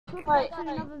Welcome back to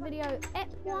another video.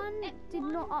 Ep1 did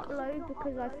not upload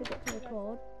because I forgot to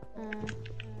record.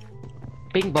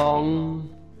 Bing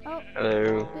bong. Oh,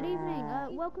 hello. Good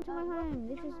evening. Welcome to my home.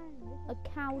 This is a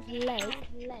cow's leg.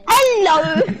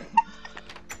 Hello!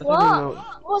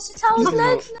 What? What's a cow's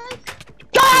leg?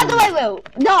 Go out of the way, Will!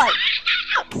 No!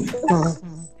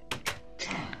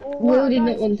 Will did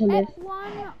not want to live.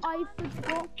 Ep1 I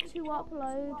forgot to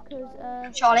upload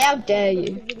because Charlie, how dare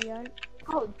you?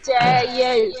 How dare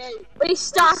you! We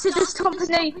started this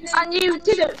company and you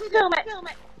didn't film it!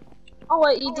 Oh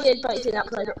wait, you did, but you didn't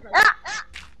upload it. Ah!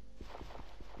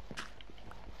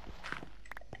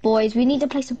 Boys, we need to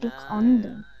place a block on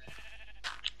them.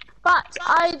 But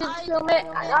I didn't film it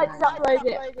and I did upload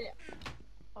it.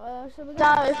 So we're So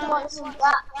gonna if you want to see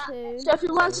that, so if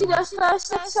you want to see the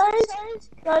first episode,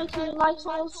 go to my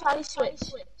channel, Charlie Switch.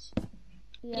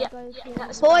 yeah, go to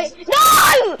Boy,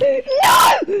 no! No!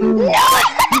 No!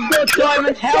 He's got a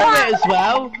diamond helmet as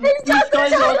well. This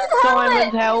guy's got a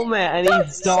diamond helmet and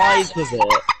he's died with it.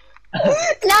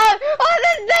 No! I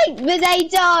think but they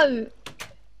don't!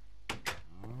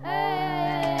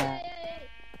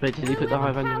 But did he put the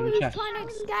high value in the chest? He's trying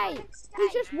to escape. He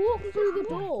just walked through the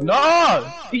door. No!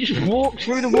 He just walked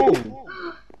through the wall.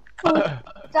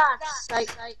 That's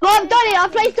like... Well, I've done it, I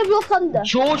placed a block under.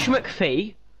 George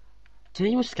McPhee. Did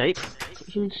he escape?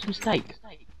 He made a mistake.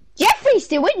 Jeffrey's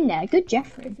still in there. Good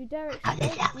Jeffrey. If you dare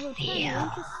escape, we'll turn you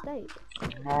into steak.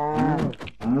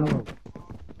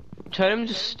 Turn him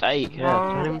to steak, yeah,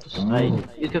 turn him to steak.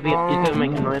 He's gonna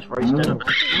make a nice roast dinner.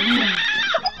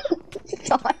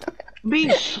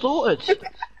 Being slaughtered!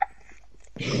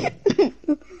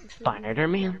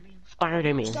 Spider-Man.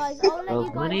 Spider-Man. Guys,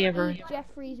 I'll let you guys eat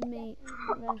Jeffrey's meat.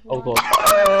 Oh god.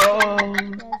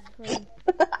 There's 3.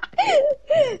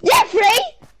 Jeffrey!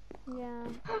 Yeah.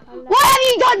 What have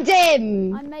you done to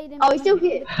him? I made him. Oh, he's still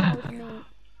here. How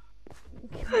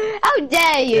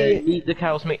dare you? Yeah, eat the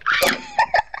cow's meat.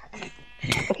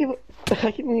 I can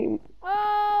eat.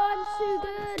 Oh, I'm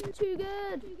too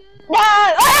good. No! I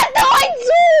have the iron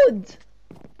sword!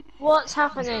 What's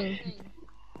happening?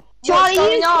 Charlie,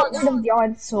 What's you going got the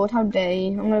iron sword. How dare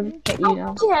you? I'm gonna get you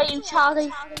now. How dare you,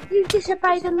 Charlie? You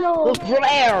disobeyed the law. Look from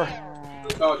air!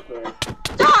 Stop!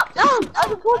 No! I'm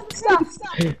recording stuff!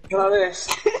 Can I have this?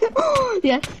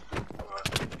 Yes.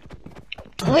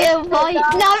 We'll fight.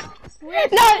 No!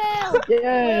 No!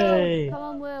 Yay! Come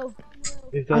on, Will.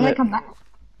 We've I'm done gonna it. come back.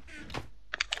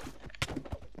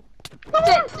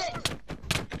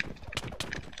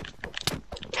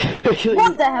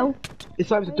 What the hell? It's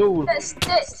time to duel. It's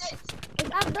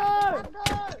Abdul!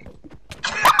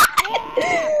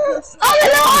 I'm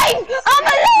alive! I'm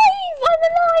alive! I'm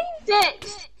alive! Dick!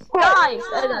 Guys!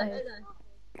 Oh no.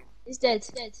 He's dead.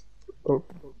 Oh.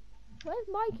 Where's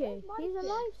Mikey? He's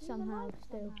alive somehow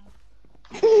still.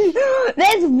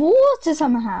 There's water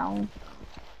somehow.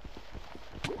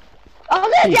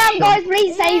 Oh, look down, guys!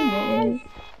 Please save me.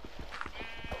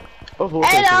 Oh, water,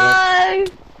 Hello!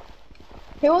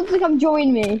 Who wants to come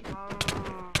join me?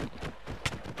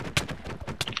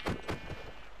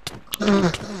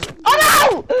 Oh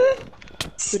no!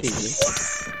 Good evening.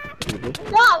 Good evening.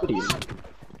 No! Good evening.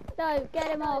 No, get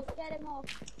him off.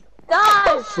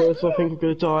 Guys! First, I think I'm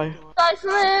gonna die. Guys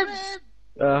for him!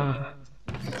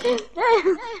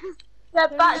 Get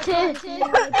back here!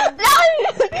 No!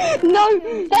 No!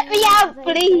 Let me out,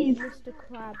 please! Mr.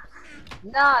 Krabs.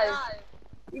 No!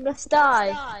 You must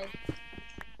die.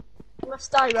 You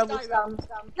must die, Rumblestum.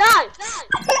 No!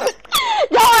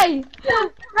 Die!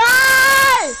 No!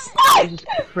 This is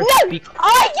crispy. No! I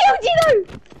killed you though!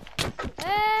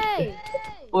 Hey!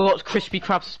 Oh, lots of crispy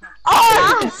crabs.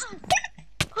 Oh!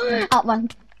 Up one.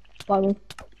 Spiral.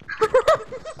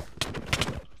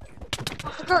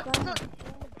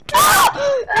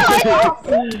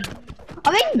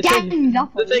 I'm in ganged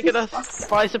up. They're taking us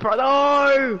by surprise.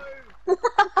 No!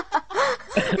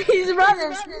 He's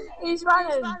running! He's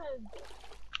running!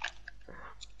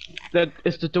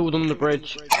 It's the duel on the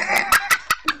bridge.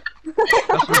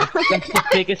 That's the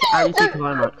biggest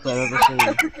anti-climax I've ever seen.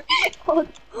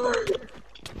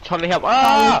 Trying to help.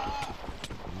 Ah!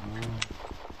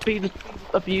 Being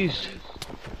abused.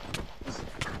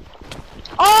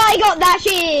 Oh, I got that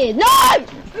shit! No!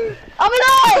 I'm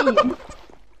alive!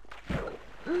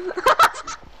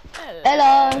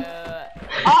 Hello.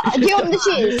 Do you want the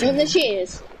cheers? Do you want the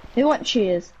cheers? Who want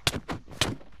cheers?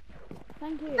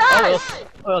 Thank you.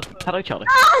 Oh, hello, Charlie.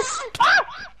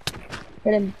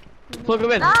 Get him. Plug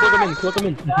him in. Plug him in. Plug him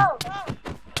in.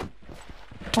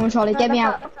 Come on, Charlie, get me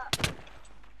out.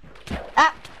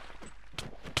 Ah!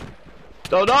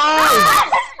 Oh no!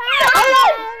 Oh,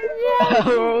 no!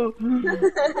 Oh,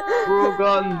 we're all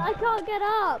gone. I can't get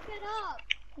up.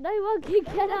 No one can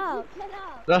get up.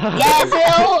 Yes,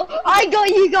 I got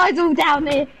you guys all down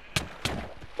there.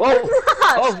 Oh,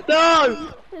 oh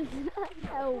no!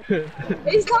 Help.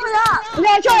 He's coming up.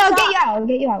 No, Joy, I'll get you out. I'll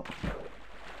get you out.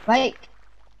 Wait.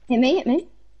 Hit me, hit me.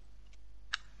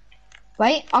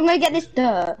 Wait, I'm gonna get this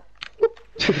dirt.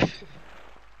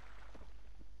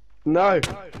 No.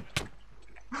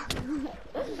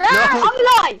 I'm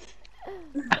alive.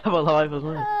 I'm alive as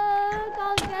well.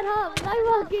 Can't get up. No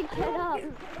one can get up.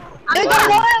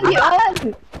 No, I'll help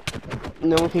you.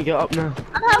 No one can get up now.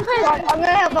 I'm helping. Right,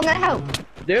 I'm gonna help.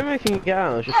 The only way I can get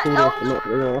out is just fall off and not,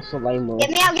 that's a lame one. Get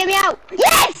me out.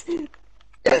 Yes!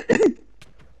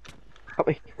 Help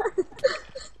me.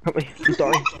 Help me, I'm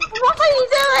dying. What are you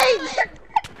doing?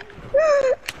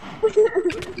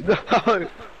 No!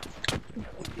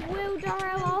 Will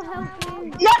Darrell, I'll help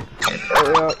you. No!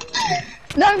 Oh,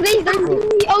 No, please don't leave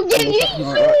me. I'll give you.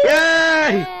 yeah.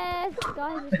 Yay! Yes,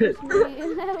 guys, it's just me.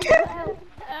 Help.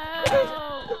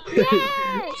 Yes!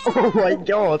 Oh my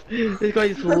god, this guy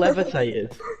just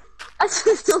levitated. I just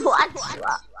watched you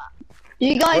up.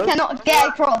 You guys cannot get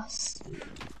across.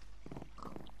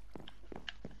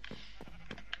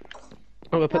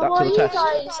 I'm gonna put While that to you the test.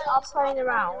 guys are playing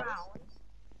around,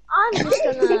 I'm just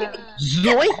gonna.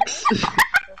 Zoinks!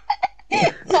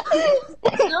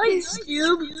 Nice,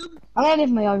 Cube. I'm gonna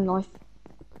live my own life.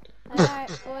 Alright,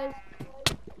 boys.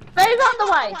 Move out the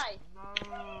way.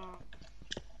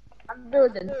 I'm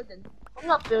building. I'm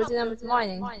not building, I'm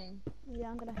mining. Yeah,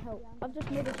 I'm gonna help. I've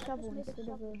just made a shovel instead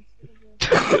of a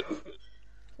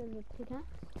pickaxe.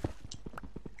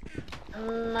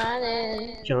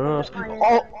 Mining. Just.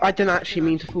 Oh, I didn't actually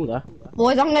mean to fall there.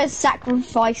 Boys, I'm gonna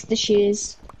sacrifice the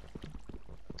shears.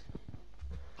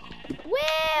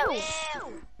 Will!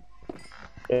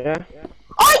 Yeah?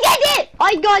 I get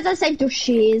it! Guys, I saved the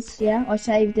shears. Yeah, I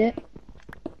saved it.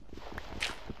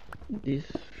 This.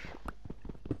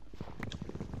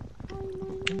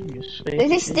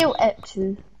 This is still up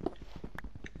to.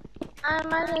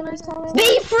 My name is Tommy.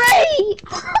 Be free!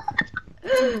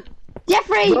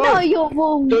 Jeffrey, no, you're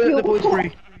wrong. Don't let the boys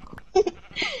free.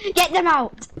 Get them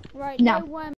out. Right, No. no worm.